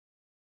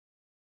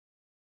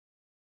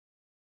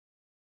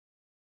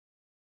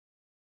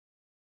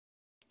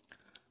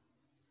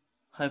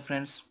Hi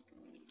friends,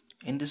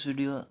 in this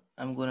video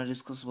I'm gonna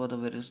discuss about the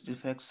various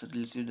defects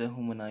related to the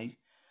human eye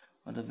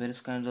or the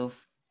various kinds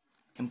of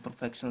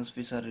imperfections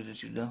which are related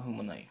to the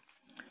human eye.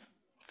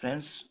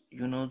 Friends,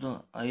 you know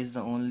the eye is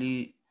the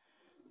only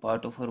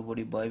part of our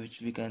body by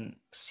which we can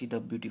see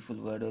the beautiful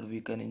world or we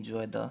can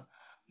enjoy the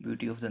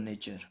beauty of the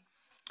nature.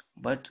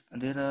 But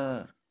there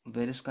are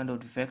various kind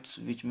of defects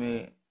which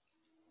may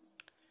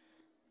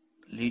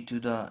lead to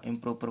the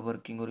improper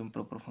working or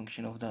improper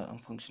function of the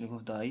functioning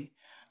of the eye,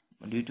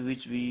 due to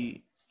which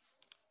we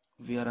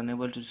are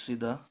unable to see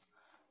the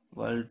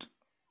world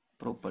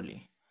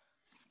properly.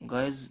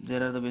 Guys,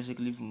 there are the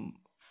basically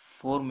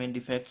four main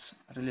defects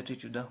related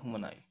to the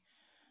human eye.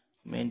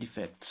 Main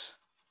defects.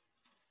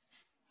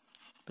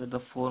 There are the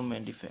four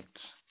main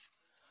defects.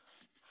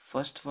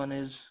 First one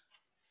is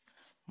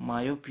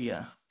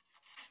myopia.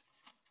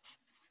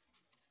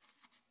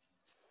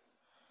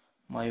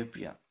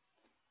 Myopia.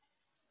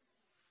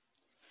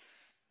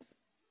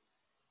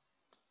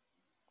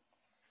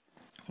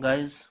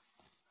 Guys,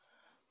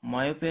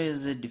 myopia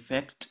is a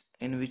defect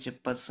in which a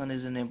person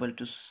is unable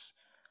to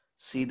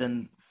see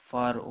the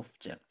far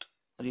object,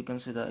 or you can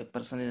say that a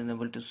person is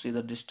unable to see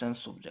the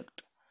distance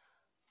object.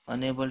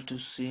 Unable to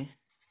see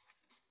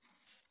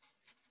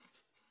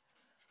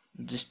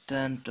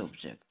distant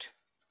object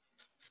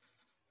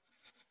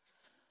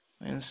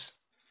means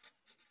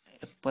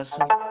a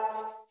person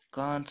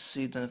can't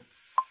see the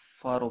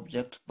far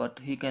object, but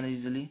he can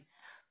easily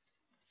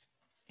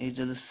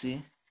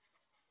see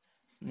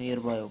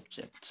nearby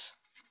objects.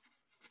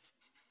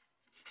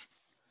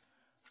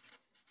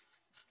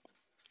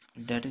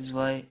 That is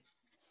why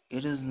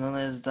it is known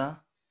as the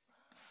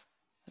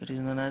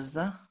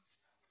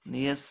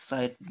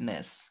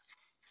nearsightedness.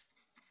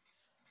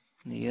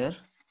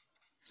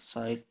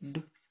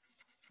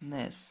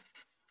 Nearsightedness.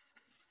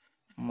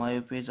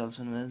 Myopia is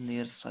also known as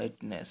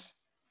nearsightedness.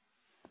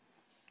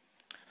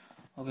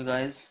 Okay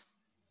guys,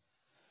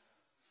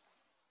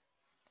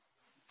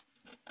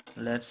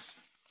 let's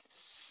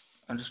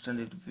understand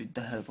it with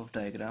the help of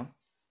diagram.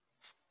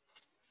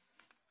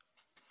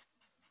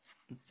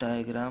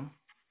 Diagram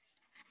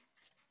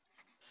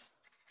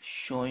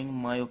showing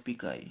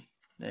myopic eye.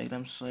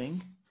 Diagram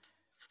showing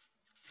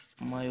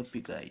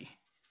myopic eye.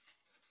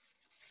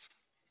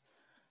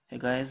 Hey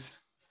guys,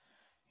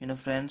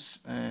 friends,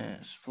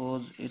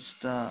 suppose it's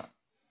the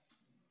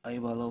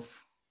eyeball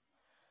of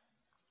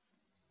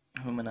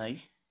human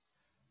eye.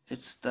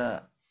 It's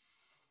the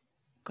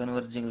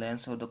converging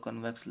lens or the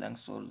convex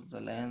lens or the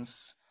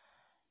lens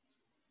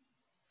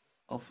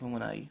of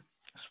human eye.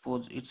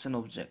 Suppose it's an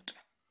object.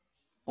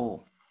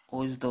 O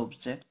is the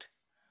object.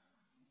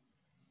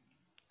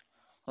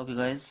 Okay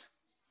guys,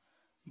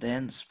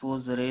 then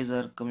suppose the rays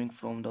are coming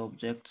from the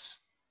objects.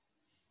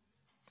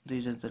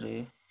 These are the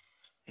ray.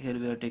 Here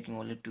we are taking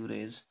only two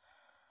rays,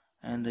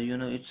 and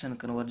it's a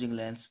converging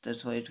lens,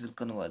 that's why it will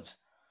converge.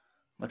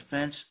 But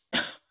friends,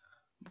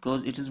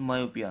 because it is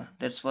myopia,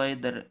 that's why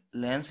the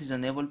lens is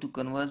unable to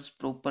converge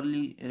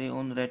properly ray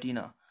on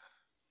retina.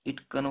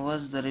 It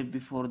converges the ray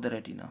before the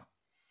retina.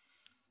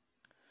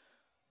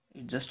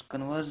 It just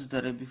converges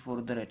the ray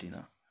before the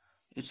retina.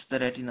 It's the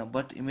retina,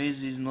 but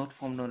image is not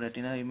formed on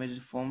retina. Image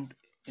is formed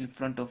in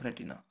front of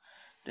retina.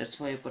 That's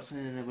why a person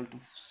is unable to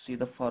see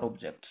the far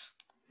objects.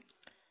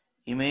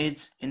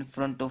 Image in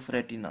front of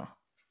retina.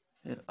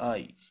 Here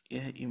eye.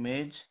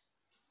 Image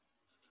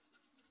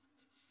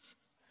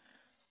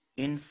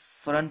in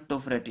front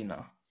of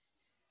retina.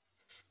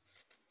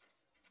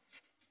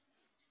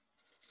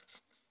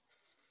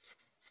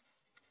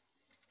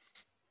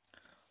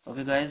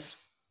 Okay guys,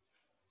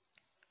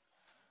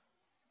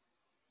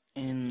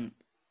 in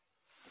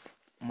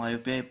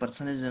myopia a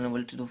person is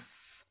unable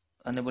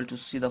to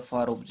see the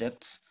far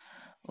objects,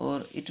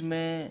 or it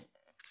may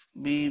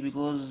be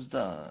because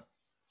the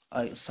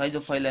size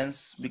of eye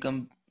lens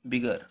become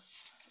bigger.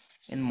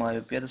 In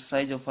myopia the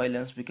size of eye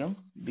lens become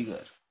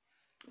bigger.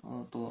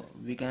 So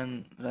we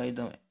can write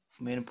the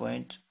main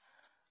point: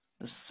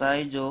 the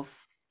size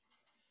of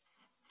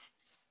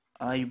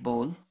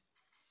eyeball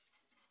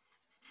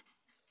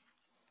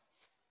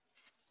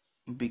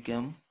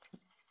become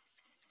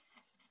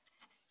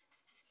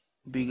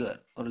bigger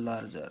or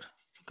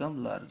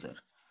become larger.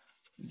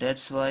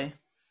 That's why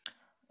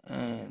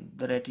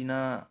the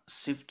retina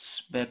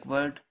shifts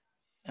backward,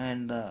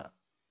 and the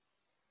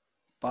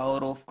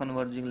power of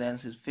converging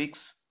lens is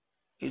fixed.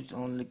 It's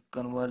only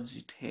converge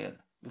it here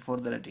before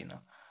the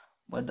retina,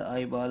 but the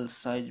eyeball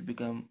size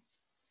become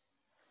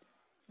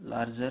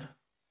larger.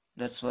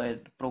 That's why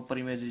proper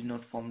image is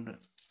not formed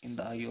in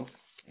the eye of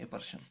a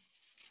person.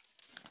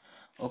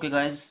 Okay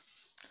guys,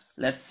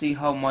 let's see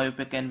how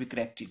myopia can be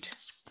corrected.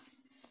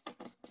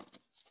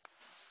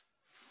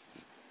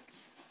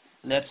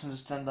 Let's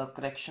understand the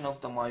correction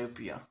of the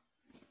myopia,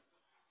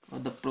 or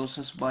the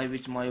process by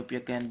which myopia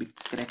can be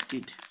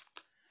corrected.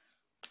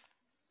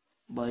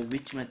 By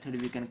which method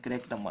we can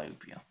correct the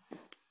myopia.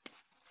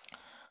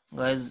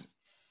 Guys,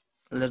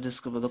 let's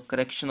discover the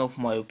correction of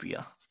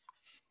myopia.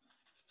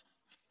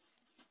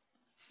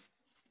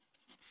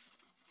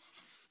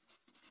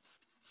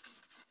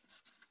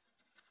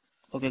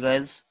 Okay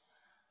guys,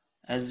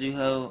 as you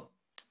have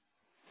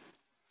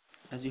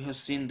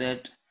seen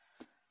that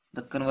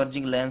the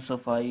converging lens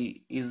of eye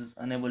is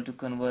unable to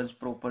converge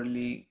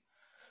properly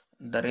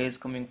the rays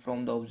coming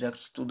from the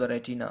objects to the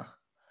retina.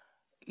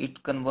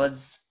 It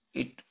converges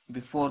it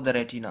before the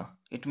retina.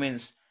 It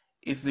means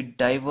if we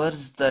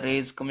diverge the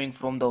rays coming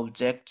from the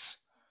objects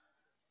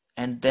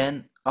and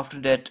then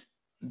after that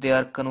they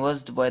are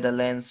converged by the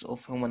lens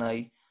of human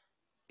eye,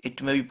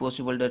 it may be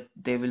possible that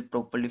they will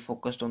properly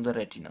focus on the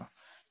retina.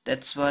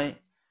 That's why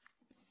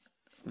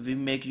we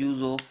make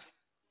use of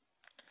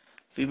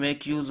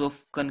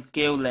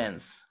concave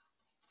lens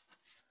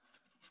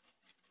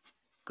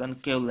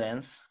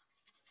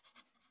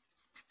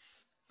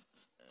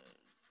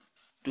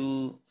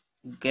to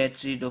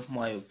get rid of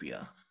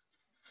myopia.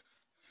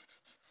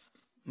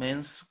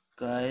 Means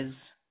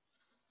guys,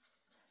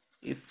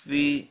 if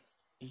a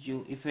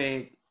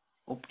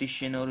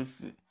optician or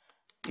if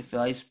a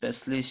eye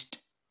specialist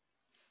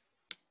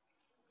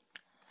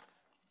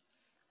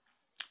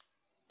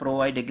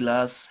provide a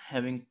glass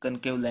having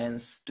concave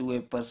lens to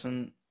a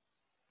person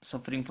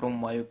suffering from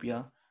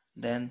myopia,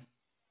 then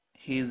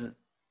he is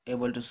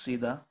able to see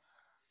the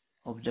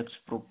objects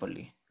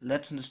properly.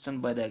 Let's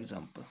understand by the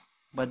example,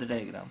 by the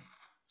diagram.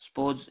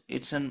 Suppose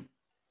it's an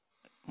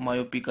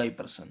myopic eye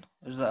person.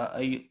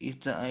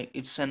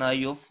 It's an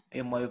eye of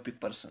a myopic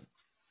person.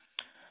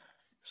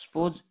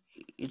 Suppose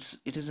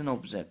it is an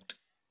object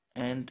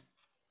and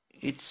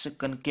it's a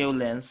concave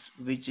lens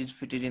which is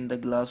fitted in the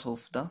glass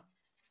of the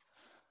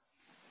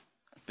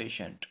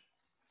patient.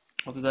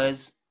 Okay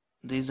guys,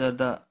 these are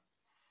the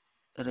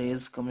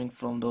rays coming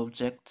from the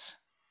objects.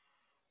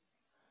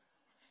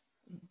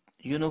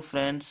 You know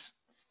friends,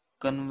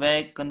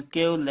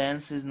 concave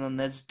lens is known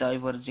as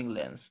diverging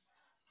lens.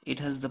 It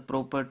has the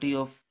property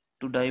of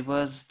to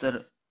diverge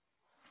the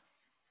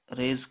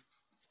rays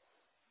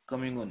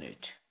coming on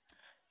it.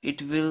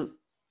 It will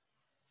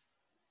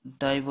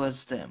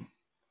diverge them.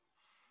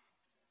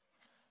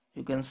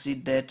 You can see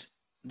that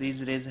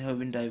these rays have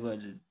been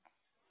diverged.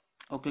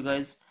 Okay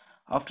guys,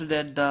 after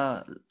that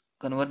the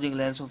converging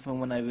lens of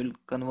human eye will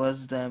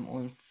converge them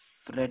on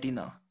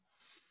retina.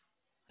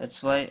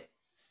 That's why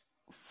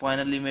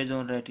final image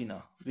on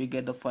retina. We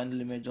get the final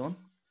image on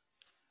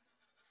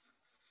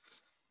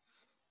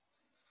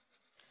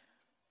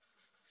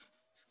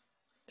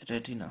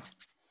retina.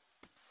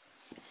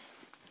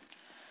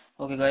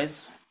 Okay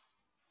guys,